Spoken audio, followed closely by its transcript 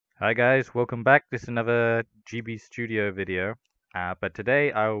Hi guys, welcome back. This is another GB Studio video. But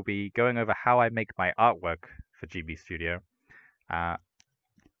today I will be going over how I make my artwork for GB Studio. Uh,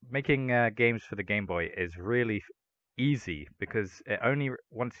 Making games for the Game Boy is really easy because it only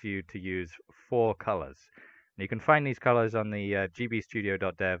wants you to use four colors. And you can find these colors on the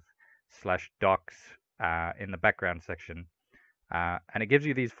gbstudio.dev/docs in the background section. And it gives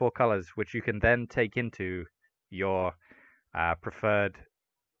you these four colors, which you can then take into your preferred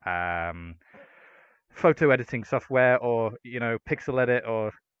um, photo editing software, or Pixel Edit,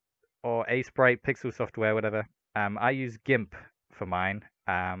 or Sprite pixel software, whatever. I use GIMP for mine,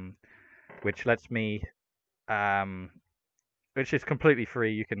 which lets me um, which is completely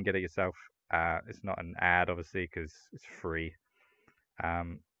free. You can get it yourself. It's not an ad, obviously, because it's free.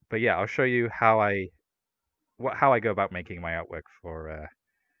 Um, but yeah, I'll show you how I go about making my artwork for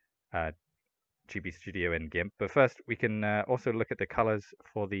GB Studio in GIMP. But first, we can also look at the colors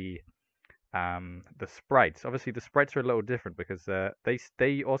for the sprites. Obviously, the sprites are a little different because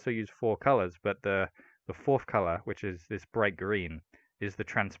they also use four colors, but the fourth color, which is this bright green, is the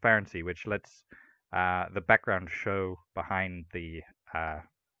transparency, which lets the background show uh,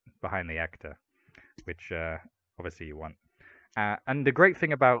 behind the actor, which obviously you want. And the great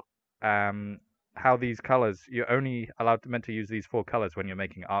thing about um, how these colors, you're only meant to use these four colors when you're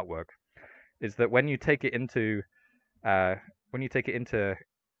making artwork, is that uh, when you take it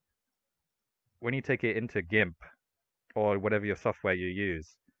into GIMP, or whatever your software you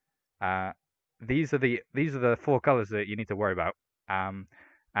use, uh, these are the four colors that you need to worry about,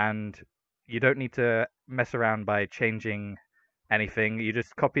 and you don't need to mess around by changing anything. You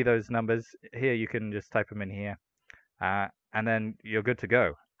just copy those numbers here. You can just type them in here, and then you're good to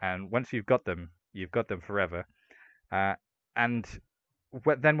go. And once you've got them forever. Uh, and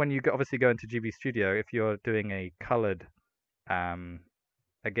then when you obviously go into GB Studio, if you're doing um,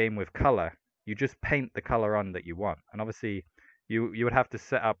 a game with color, you just paint the color on that you want. And obviously, you would have to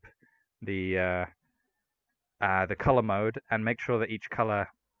set up the the color mode and make sure that each color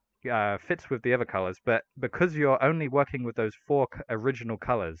fits with the other colors. But because you're only working with those four original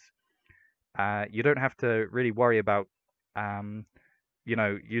colors, you don't have to really worry about um,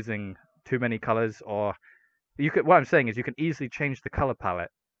 using too many colors. Or what I'm saying is you can easily change the color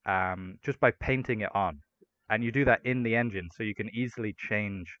palette just by painting it on, and you do that in the engine, so you can easily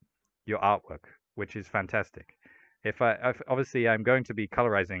change your artwork, which is fantastic. If obviously I'm going to be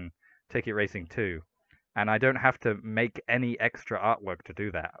colorizing Ticket Racing 2, and I don't have to make any extra artwork to do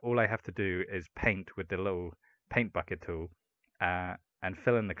that. All I have to do is paint with the little paint bucket tool, and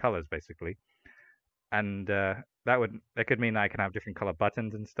fill in the colors basically. And that could mean I can have different color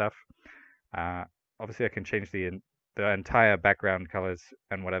buttons and stuff. Uh, Obviously, I can change the entire background colors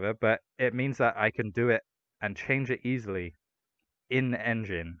and whatever, but it means that I can do it and change it easily in the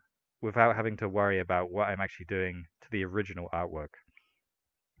engine without having to worry about what I'm actually doing to the original artwork,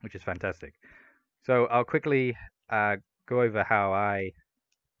 which is fantastic. So I'll quickly go over how I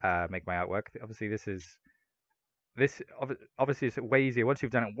make my artwork. Obviously, obviously it's way easier. Once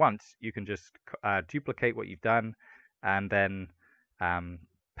you've done it once, you can just duplicate what you've done, and then um,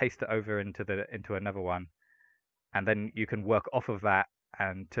 paste it over into another one, and then you can work off of that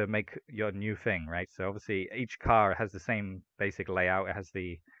and to make your new thing, right? So obviously each car has the same basic layout. It has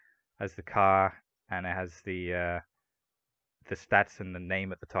the car, and it has the stats and the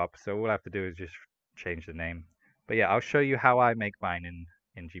name at the top. So all I have to do is just change the name. But yeah, I'll show you how I make mine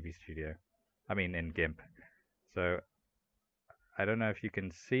in GB Studio. I mean in GIMP. So I don't know if you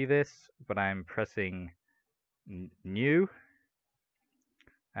can see this, but I'm pressing new,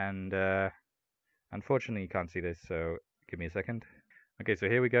 and unfortunately you can't see this. So give me a second. Okay, so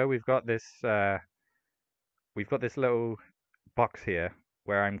here we go. We've got this little box here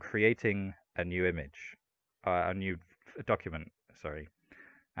where I'm creating a new image, a new document. Sorry,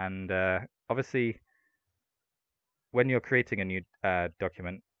 and obviously when you're creating a new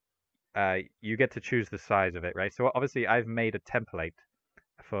document, you get to choose the size of it, right? So obviously I've made a template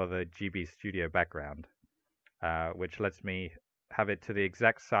for the GB Studio background, which lets me have it to the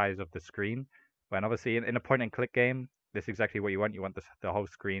exact size of the screen. When obviously in a point and click game, this is exactly what you want. You want the whole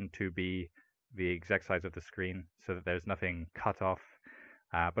screen to be the exact size of the screen, so that there's nothing cut off.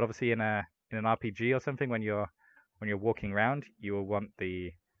 But obviously in an RPG or something, when you're walking around, you will want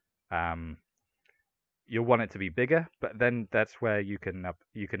um, you'll want it to be bigger. But then that's where you can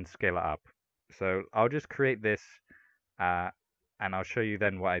scale it up. So I'll just create this, uh, and I'll show you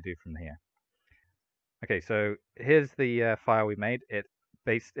then what I do from here. Okay, so here's the file we made. It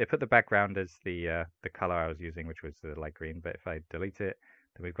put the background as the color I was using, which was the light green. But if I delete it,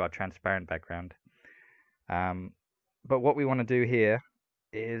 then we've got a transparent background. But what we want to do here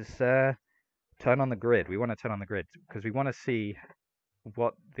is turn on the grid. We want to turn on the grid because we want to see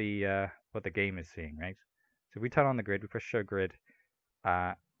what the game is seeing, right? So if we turn on the grid, we press show grid.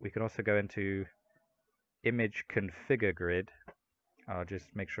 We can also go into image configure grid. I'll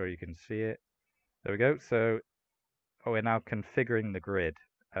just make sure you can see it. There we go. So we're now configuring the grid.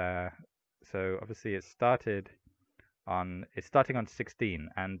 So obviously it's starting on 16,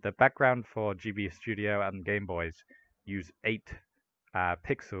 and the background for GB Studio and Game Boys use 8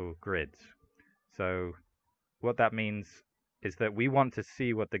 pixel grids. So what that means is that we want to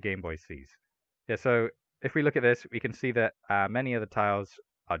see what the Game Boy sees. Yeah, so if we look at this, we can see that many of the tiles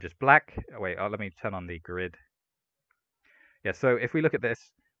are just black. Wait, let me turn on the grid. Yeah, so if we look at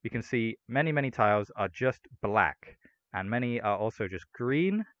this, we can see many tiles are just black, and many are also just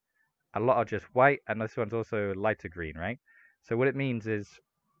green. A lot are just white, and this one's also lighter green, right? So what it means is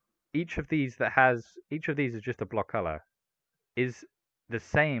each of these is just a block color, is the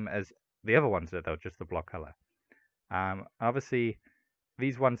same as the other ones that are just the block color. Obviously,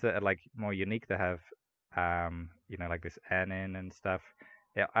 these ones that are like more unique, that have like this N in and stuff.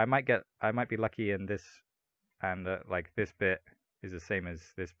 Yeah, I might be lucky in this, and like this bit is the same as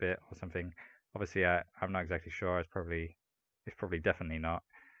this bit or something. Obviously, I'm not exactly sure. It's probably definitely not.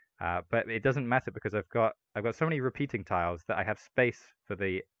 But it doesn't matter because I've got so many repeating tiles that I have space for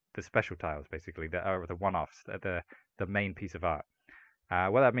the special tiles, basically, that are the one-offs, the main piece of art.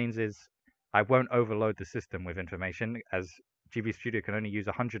 What that means is I won't overload the system with information, as GB Studio can only use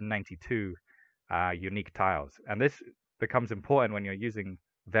 192 unique tiles. And this becomes important when you're using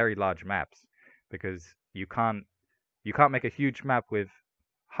very large maps, because you can't make a huge map with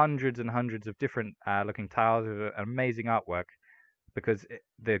hundreds and hundreds of different looking tiles with amazing artwork, because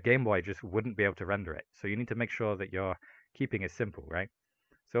the Game Boy just wouldn't be able to render it. So you need to make sure that you're keeping it simple, right?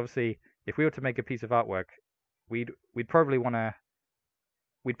 So obviously, if we were to make a piece of artwork, we'd probably want to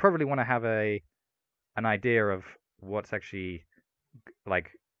have an idea of what's actually, like,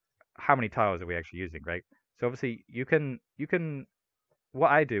 how many tiles are we actually using, right? So obviously you can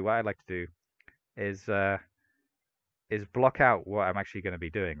what I like to do is block out what I'm actually going to be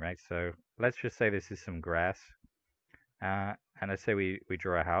doing, right? So let's just say this is some grass, and let's say we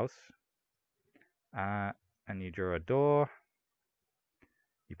draw a house, and you draw a door,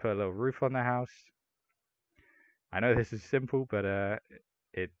 you put a little roof on the house. I know this is simple, but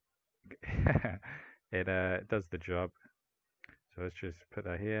it it does the job. So let's just put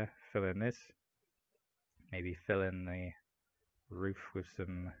that here, fill in this, maybe fill in the roof with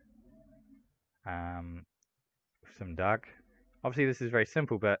some dark. Obviously this is very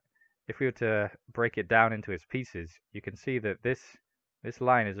simple, but if we were to break it down into its pieces, you can see that this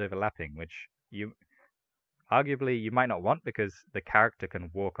line is overlapping, which arguably you might not want, because the character can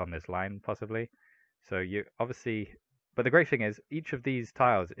walk on this line possibly. So you obviously, but the great thing is each of these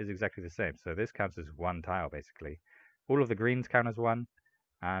tiles is exactly the same. So this counts as one tile basically. All of the greens count as one,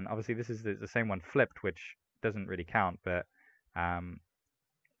 and obviously this is the same one flipped, which doesn't really count, but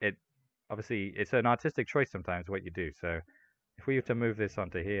it obviously it's an artistic choice sometimes what you do. So if we were to move this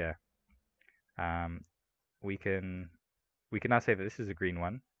onto here, we can now say that this is a green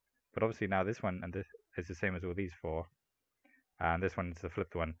one, but obviously now this one and this is the same as all these four, and this one is the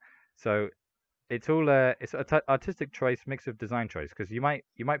flipped one. So it's all it's an artistic choice, mix of design choice, because you might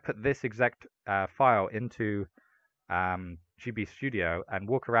put this exact file into GB Studio and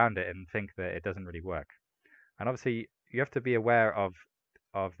walk around it and think that it doesn't really work. And obviously you have to be aware of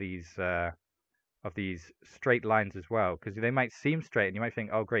these straight lines as well, because they might seem straight and you might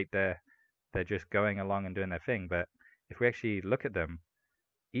think, oh great, they're just going along and doing their thing. But if we actually look at them,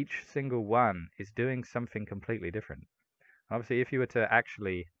 each single one is doing something completely different. Obviously, if you were to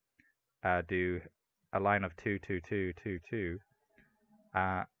actually do a line of 2, 2, 2, 2, 2,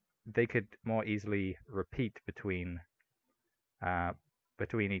 they could more easily repeat between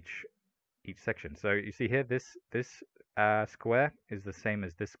each section. So you see here, this square is the same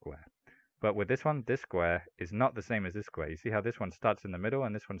as this square. But with this one, this square is not the same as this square. You see how this one starts in the middle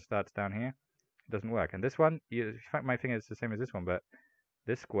and this one starts down here? It doesn't work. And this one, you might think it's the same as this one, but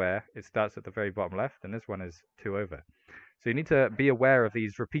this square, it starts at the very bottom left, and this one is 2 over. So you need to be aware of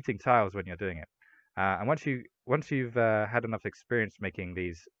these repeating tiles when you're doing it. And once you've had enough experience making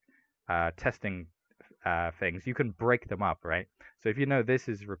these testing things, you can break them up, right? So if you know this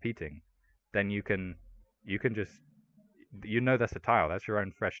is repeating, then you can just, that's a tile. That's your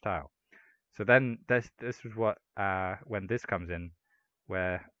own fresh tile. So then this is what when this comes in,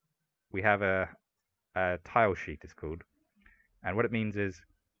 where we have a tile sheet, it's called. And what it means is,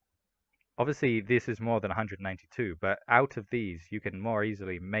 obviously this is more than 192, but out of these you can more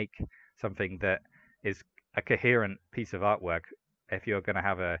easily make something that is a coherent piece of artwork if you're going to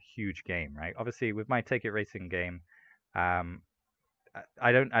have a huge game, right? Obviously, with my Take It Racing game, um,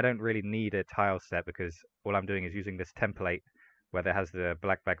 I don't really need a tile set because all I'm doing is using this template where it has the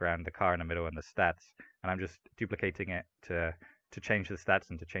black background, the car in the middle, and the stats, and I'm just duplicating it to change the stats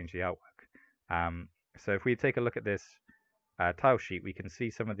and to change the artwork. So if we take a look at this tile sheet, we can see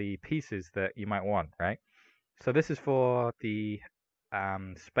some of the pieces that you might want, right? So this is for the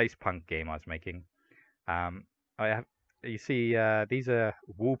Space Punk game I was making. I have, you see, these are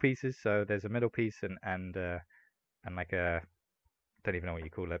wall pieces. So there's a middle piece and like a, don't even know what you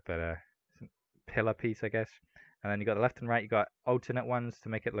call it, but a pillar piece, I guess. And then you got the left and right. You got alternate ones to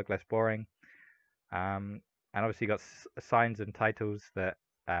make it look less boring. And obviously you got signs and titles that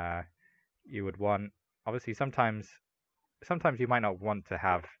you would want. Obviously, sometimes you might not want to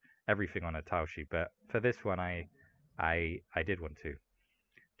have everything on a tile sheet, but for this one, I did want to,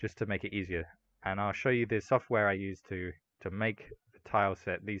 just to make it easier. And I'll show you the software I use to make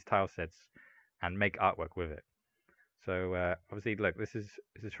these tile sets, and make artwork with it. So obviously, look, this is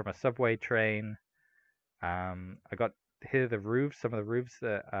from a subway train. I got here the roofs, some of the roofs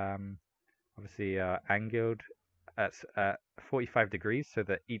that obviously are angled at 45 degrees, so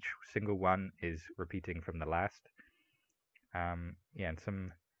that each single one is repeating from the last. Yeah,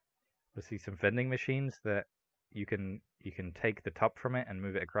 and obviously some vending machines that you can take the top from it and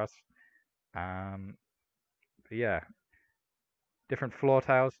move it across. But yeah, different floor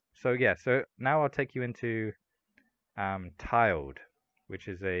tiles. So yeah, so now I'll take you into Tiled, which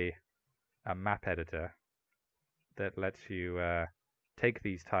is a map editor that lets you take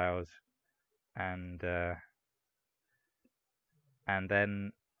these tiles and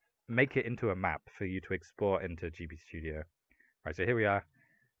then make it into a map for you to export into GB Studio. Right, so here we are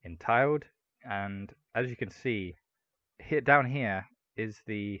in Tiled, and as you can see, down here is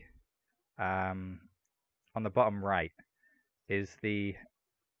the on the bottom right is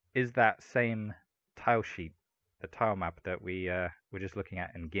that same tile sheet, the tile map that we were just looking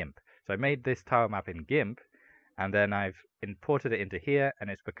at in GIMP. So I made this tile map in GIMP, and then I've imported it into here, and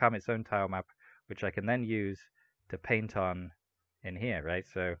it's become its own tile map, which I can then use to paint on in here, right?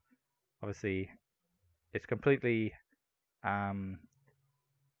 So obviously, it's completely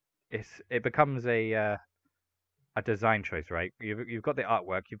it becomes a design choice, right? You've got the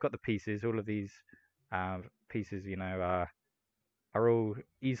artwork, you've got the pieces. All of these pieces, are all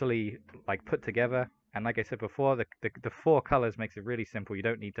easily like put together. And like I said before, the four colors makes it really simple. You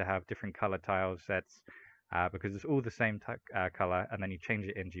don't need to have different color tile sets because it's all the same color, and then you change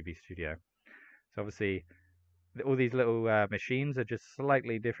it in GB Studio. So obviously, all these little machines are just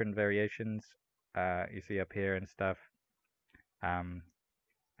slightly different variations. You see up here and stuff.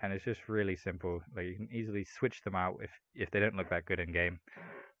 And it's just really simple. Like you can easily switch them out if they don't look that good in game.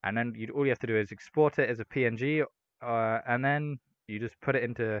 And then all you have to do is export it as a PNG, and then you just put it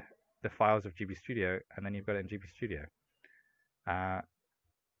into the files of GB Studio, and then you've got it in GB Studio,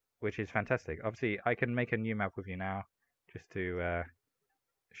 which is fantastic. Obviously, I can make a new map with you now, just to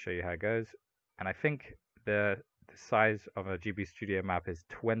show you how it goes. And I think the size of a GB Studio map is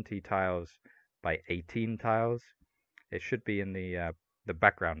 20 tiles by 18 tiles. It should be in the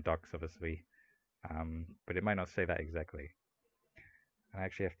background docs, obviously, but it might not say that exactly. I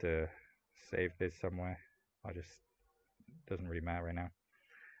actually have to save this somewhere. Doesn't really matter right now.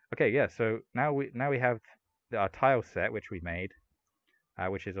 Okay, yeah. So now we have our tile set which we made,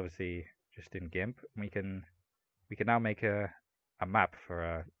 which is obviously just in GIMP. We can now make a map for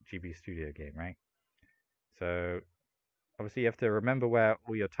a GB Studio game, right? So obviously you have to remember where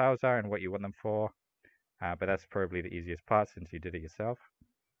all your tiles are and what you want them for, but that's probably the easiest part since you did it yourself.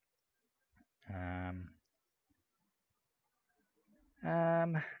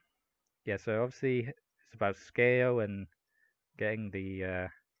 Yeah, so obviously it's about scale, and getting the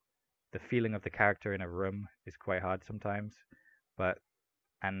feeling of the character in a room is quite hard sometimes.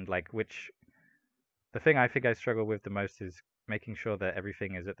 And like the thing I think I struggle with the most is making sure that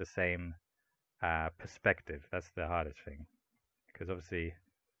everything is at the same perspective. That's the hardest thing, because obviously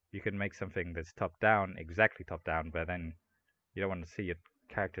you can make something that's top down, exactly top down, but then you don't want to see your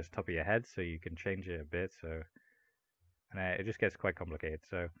character's top of your head, so you can change it a bit. And it just gets quite complicated.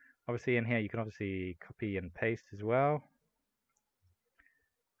 So obviously in here you can obviously copy and paste as well.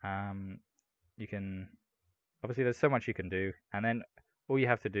 You can obviously there's so much you can do, and then all you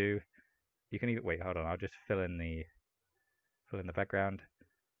have to do, you can even wait. Hold on, I'll just fill in the background.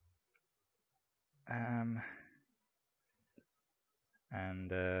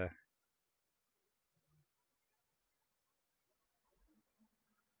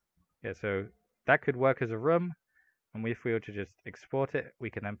 Yeah, so that could work as a room, and if we were to just export it,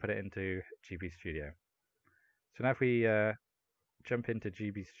 we can then put it into GB Studio. So now if we jump into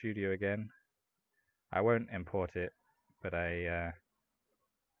GB Studio again. I won't import it, but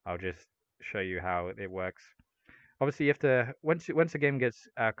I'll just show you how it works. Obviously, you have to once a game gets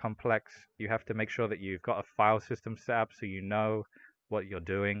complex, you have to make sure that you've got a file system set up so you know what you're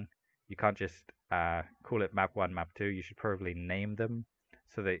doing. You can't just call it map 1, map 2. You should probably name them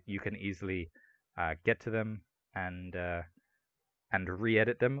so that you can easily get to them and uh, and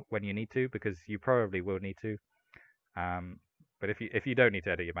re-edit them when you need to, because you probably will need to. Um, but if you don't need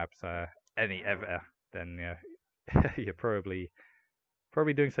to edit your maps any ever, then you're probably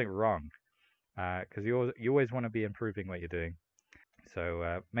doing something wrong, because you always want to be improving what you're doing.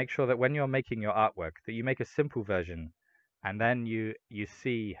 So make sure that when you're making your artwork, that you make a simple version, and then you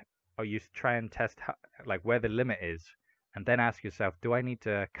see or you try and test how, like where the limit is, and then ask yourself, do I need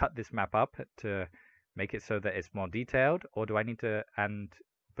to cut this map up to make it so that it's more detailed, or do I need to and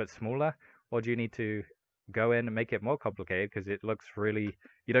but smaller, or do you need to go in and make it more complicated because it looks really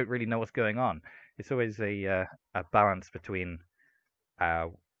you don't really know what's going on. It's always a balance between uh,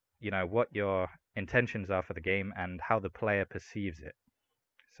 what your intentions are for the game and how the player perceives it.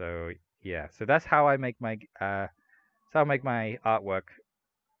 So yeah, so that's how I make my artwork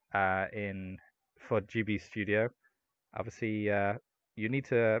in for GB Studio. Obviously, you need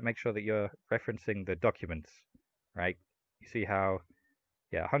to make sure that you're referencing the documents, right? You see how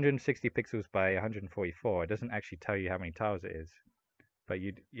 160 pixels by 144. It doesn't actually tell you how many tiles it is, but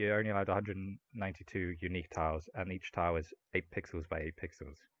you're only allowed 192 unique tiles, and each tile is 8 pixels by 8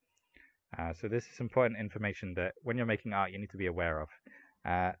 pixels. So this is important information that when you're making art, you need to be aware of.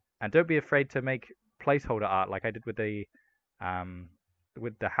 And don't be afraid to make placeholder art like I did um,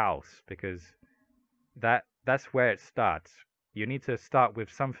 with the house, because that's where it starts. You need to start with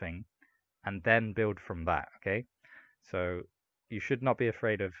something and then build from that, okay? So you should not be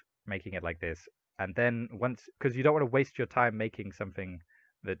afraid of making it like this. And then because you don't want to waste your time making something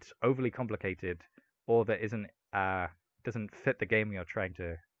that's overly complicated or that isn't doesn't fit the game you're trying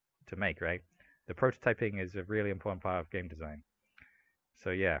to make, right? The prototyping is a really important part of game design.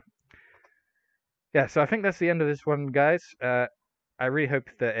 So yeah. So I think that's the end of this one, guys. I really hope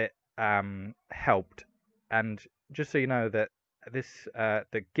that it helped. And just so you know that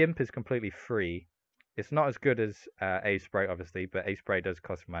the GIMP is completely free. It's not as good as Aseprite, obviously, but Aseprite does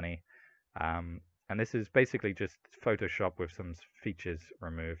cost money. And this is basically just Photoshop with some features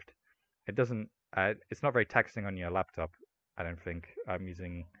removed. It doesn't. It's not very taxing on your laptop. I don't think. I'm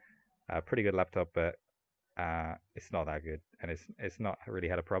using a pretty good laptop, but it's not that good, and it's not really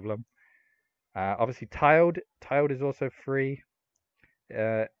had a problem. Obviously, Tiled is also free.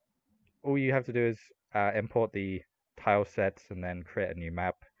 Uh, all you have to do is import the tile sets and then create a new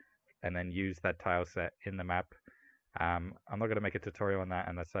map, and then use that tile set in the map. I'm not going to make a tutorial on that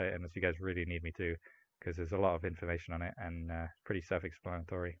unless you guys really need me to, because there's a lot of information on it and pretty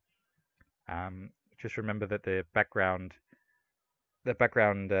self-explanatory. Just remember that the background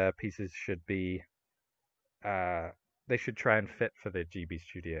pieces should be uh, they should try and fit for the GB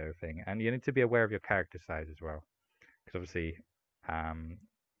Studio thing, and you need to be aware of your character size as well, because obviously um,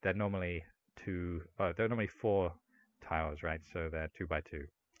 they're normally they're normally 4 tiles, right? So they're 2 by 2.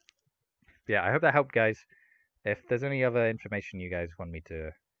 Yeah, I hope that helped, guys. If there's any other information you guys want me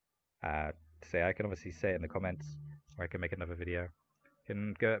to say, I can obviously say it in the comments, or I can make another video.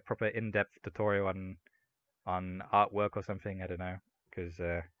 Can go a proper in-depth tutorial on artwork or something. I don't know, because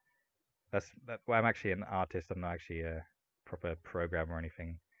well, I'm actually an artist. I'm not actually a proper programmer or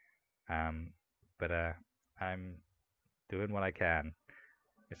anything. Um, but I'm doing what I can.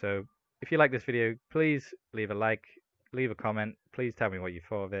 So if you like this video, please leave a like, leave a comment. Please tell me what you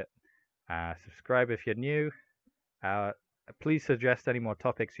thought of it. Subscribe if you're new. Uh, please suggest any more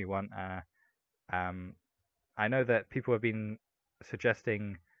topics you want. Um, I know that people have been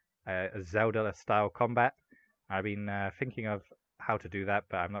suggesting a Zelda-style combat. I've been thinking of how to do that,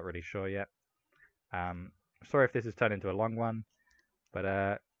 but I'm not really sure yet. Sorry if this has turned into a long one, but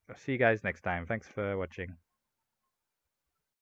I'll see you guys next time. Thanks for watching.